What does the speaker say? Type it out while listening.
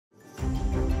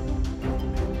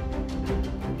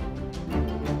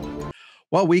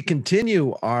Well, we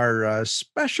continue our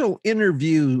special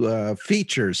interview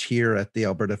features here at the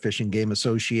Alberta Fish and Game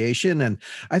Association. And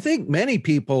I think many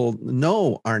people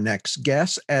know our next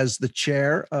guest as the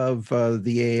chair of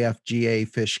the AFGA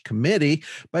Fish Committee,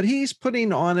 but he's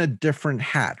putting on a different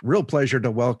hat. Real pleasure to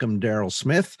welcome Daryl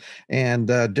Smith. And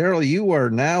Daryl, you are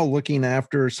now looking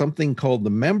after something called the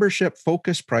Membership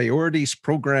Focus Priorities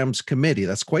Programs Committee.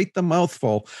 That's quite the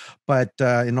mouthful, but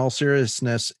in all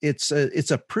seriousness, it's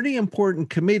a pretty important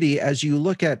committee as you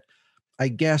look at, I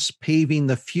guess, paving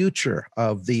the future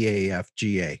of the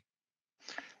AFGA.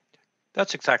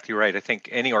 That's exactly right. I think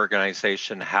any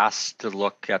organization has to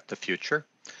look at the future.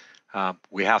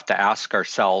 We have to ask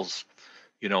ourselves,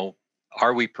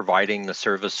 are we providing the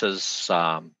services,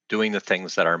 doing the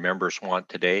things that our members want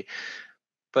today,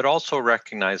 but also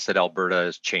recognize that Alberta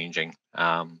is changing.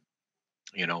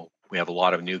 We have a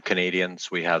lot of new Canadians.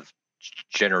 We have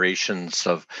generations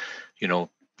of,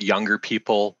 younger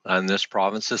people in this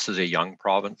province. This is a young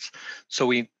province.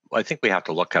 So I think we have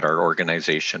to look at our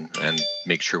organization and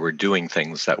make sure we're doing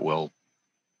things that will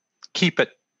keep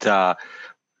it, the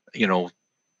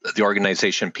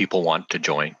organization people want to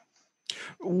join.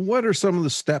 What are some of the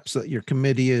steps that your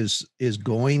committee is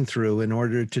going through in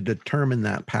order to determine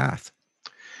that path?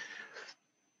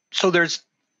 So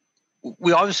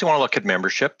we obviously want to look at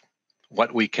membership,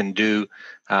 what we can do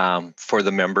for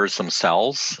the members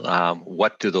themselves.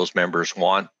 What do those members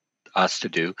want us to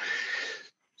do?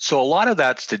 So a lot of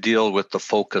that's to deal with the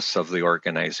focus of the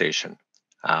organization.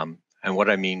 And what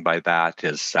I mean by that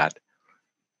is that,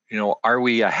 are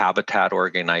we a habitat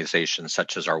organization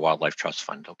such as our Wildlife Trust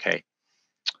Fund, okay?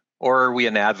 Or are we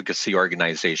an advocacy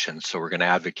organization? So we're going to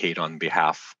advocate on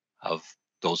behalf of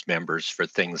those members for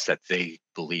things that they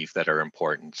believe that are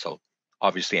important. So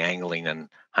obviously angling and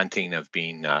hunting have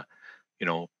been,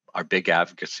 our big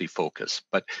advocacy focus.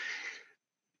 But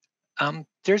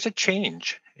there's a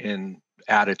change in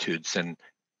attitudes, and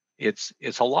it's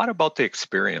a lot about the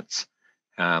experience.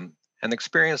 And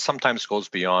experience sometimes goes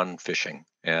beyond fishing,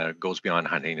 goes beyond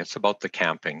hunting. It's about the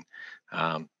camping,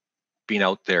 being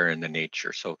out there in the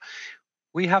nature. So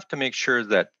we have to make sure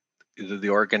that the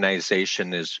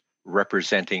organization is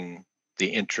representing the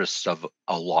interests of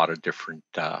a lot of different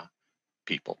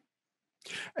people.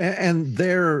 And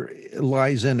there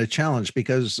lies in a challenge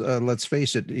because let's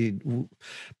face it,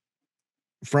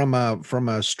 from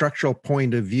a structural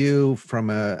point of view,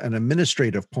 from an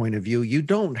administrative point of view, you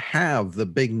don't have the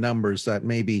big numbers that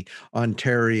maybe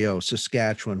Ontario,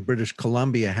 Saskatchewan, British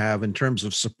Columbia have in terms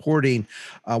of supporting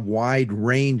a wide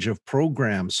range of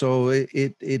programs. So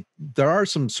there are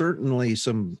certainly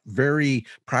some very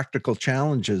practical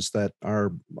challenges that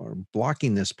are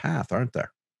blocking this path, aren't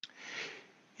there?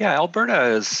 Yeah,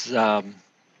 Alberta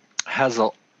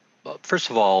first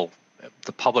of all,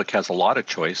 the public has a lot of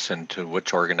choice into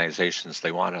which organizations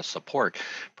they want to support,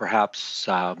 perhaps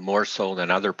more so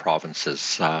than other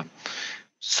provinces.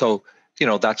 So,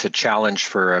 that's a challenge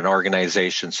for an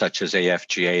organization such as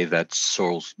AFGA that's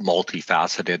so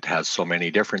multifaceted, has so many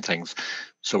different things.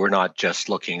 So we're not just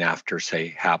looking after, say,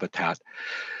 habitat.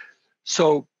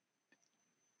 So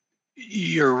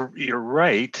you're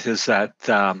right, is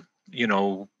that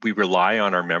we rely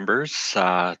on our members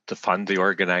to fund the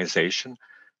organization,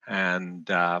 and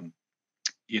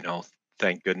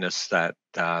thank goodness that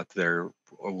they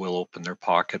will open their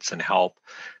pockets and help.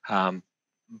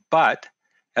 But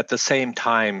at the same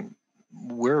time,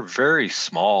 we're very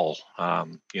small.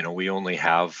 We only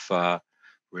have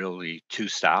really 2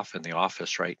 staff in the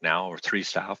office right now, or 3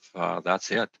 staff. That's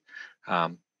it.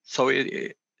 So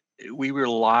we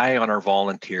rely on our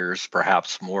volunteers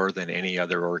perhaps more than any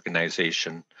other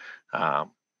organization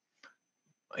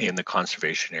in the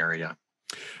conservation area.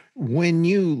 When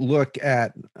you look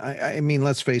at, I mean,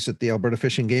 let's face it, the Alberta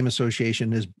Fish and Game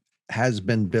Association has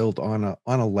been built on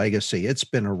a legacy. It's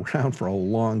been around for a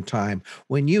long time.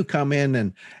 When you come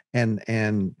in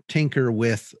and tinker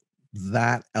with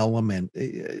that element,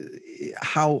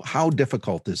 how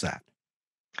difficult is that?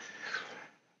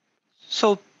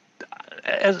 So,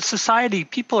 as a society,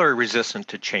 people are resistant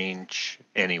to change,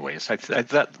 anyways.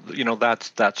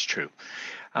 That's true.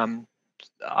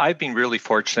 I've been really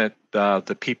fortunate.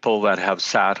 The people that have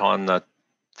sat on the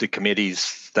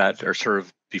committees that are sort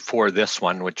of before this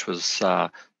one, which was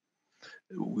the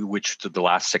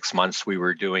last 6 months we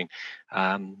were doing,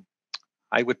 I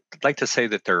would like to say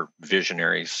that they're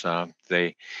visionaries.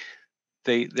 They're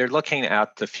looking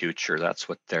at the future. That's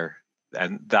what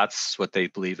they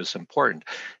believe is important.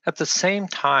 At the same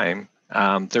time,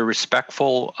 they're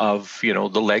respectful of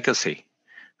the legacy.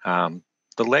 The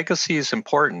legacy is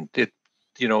important.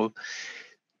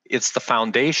 It's the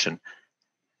foundation.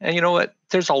 And you know what?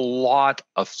 There's a lot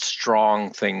of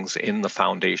strong things in the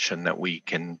foundation that we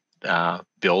can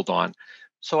build on.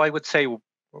 So I would say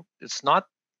it's not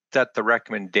that the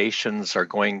recommendations are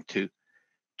going to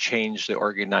change the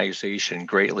organization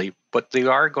greatly, but they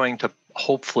are going to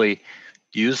hopefully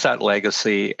use that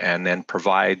legacy and then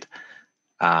provide,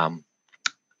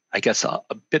 I guess, a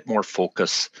bit more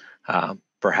focus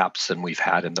perhaps than we've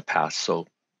had in the past. So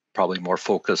probably more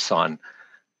focus on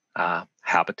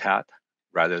habitat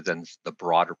rather than the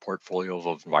broader portfolio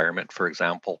of environment, for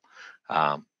example.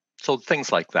 So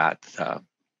things like that.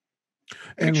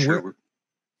 Make And sure.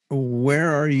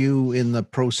 where are you in the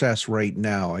process right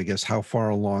now? I guess how far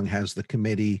along has the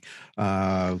committee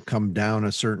come down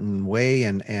a certain way,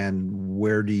 and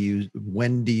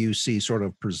when do you see sort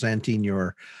of presenting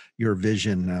your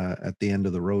vision at the end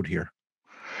of the road here?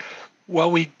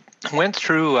 Well, we went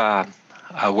through a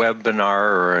webinar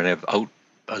or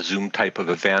a Zoom type of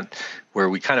event where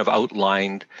we kind of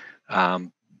outlined,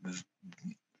 um,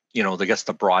 I guess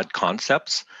the broad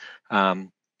concepts,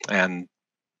 and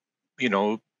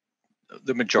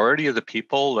the majority of the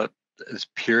people that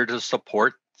appear to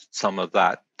support some of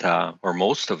that or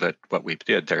most of it, what we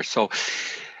did there. So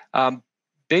um,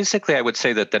 basically, I would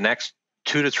say that the next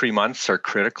 2 to 3 months are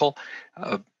critical.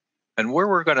 And where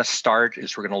we're going to start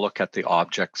is we're going to look at the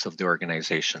objects of the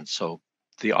organization. So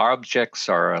the objects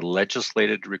are a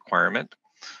legislated requirement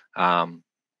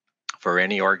for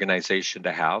any organization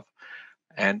to have.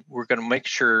 And we're going to make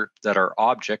sure that our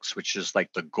objects, which is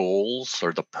like the goals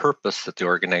or the purpose that the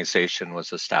organization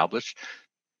was established,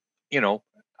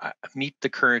 meet the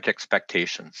current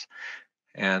expectations.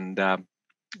 And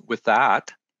with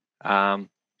that,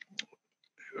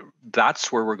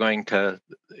 that's where we're going to,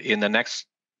 in the next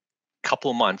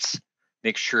couple of months,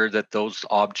 make sure that those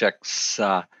objects,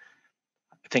 I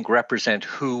think, represent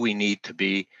who we need to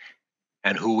be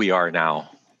and who we are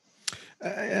now.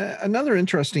 Another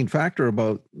interesting factor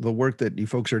about the work that you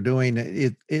folks are doing,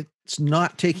 it's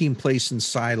not taking place in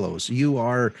silos. You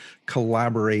are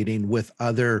collaborating with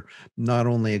other, not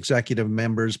only executive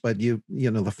members, but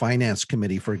the finance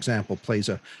committee, for example, plays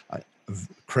a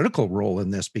critical role in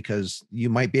this, because you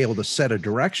might be able to set a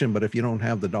direction, but if you don't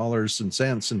have the dollars and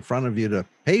cents in front of you to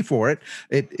pay for it,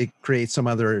 it creates some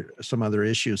other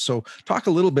issues. So talk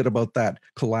a little bit about that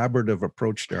collaborative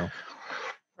approach, Daryl.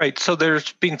 Right. So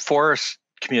there's been forest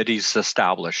committees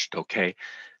established. Okay.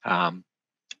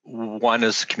 One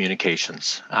is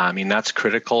communications. I mean, that's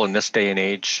critical in this day and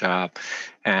age.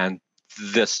 And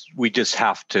we just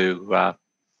have to,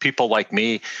 people like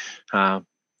me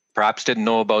perhaps didn't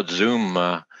know about Zoom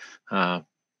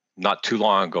not too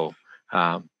long ago.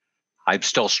 I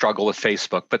still struggle with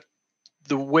Facebook, but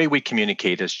the way we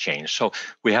communicate has changed. So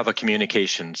we have a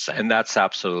communications, and that's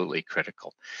absolutely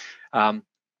critical.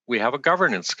 We have a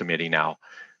governance committee now.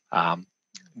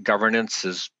 Governance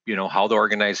is, how the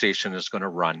organization is going to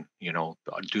run.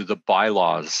 Do the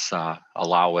bylaws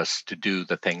allow us to do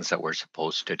the things that we're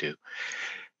supposed to do?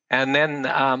 And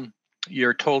then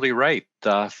you're totally right.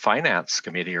 The finance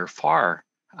committee, or FAR,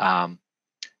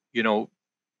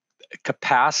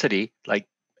 capacity, like,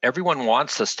 everyone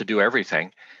wants us to do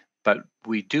everything, but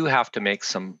we do have to make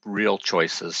some real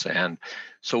choices. And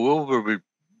so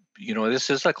this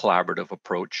is a collaborative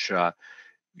approach.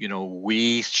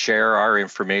 We share our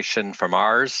information from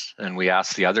ours, and we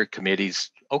ask the other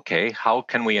committees, okay, how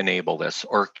can we enable this?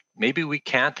 Or maybe we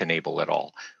can't enable it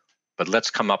all, but let's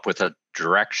come up with a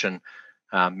direction.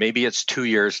 Maybe it's 2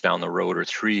 years down the road or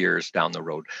 3 years down the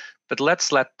road, but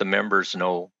let's let the members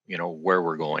know, where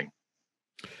we're going.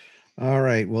 All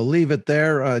right, we'll leave it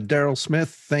there. Daryl Smith,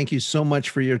 thank you so much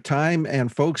for your time.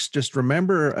 And folks, just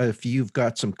remember, if you've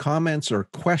got some comments or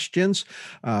questions,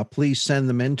 please send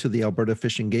them in to the Alberta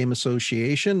Fish and Game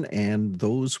Association, and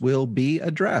those will be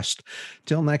addressed.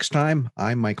 Till next time,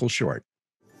 I'm Michael Short.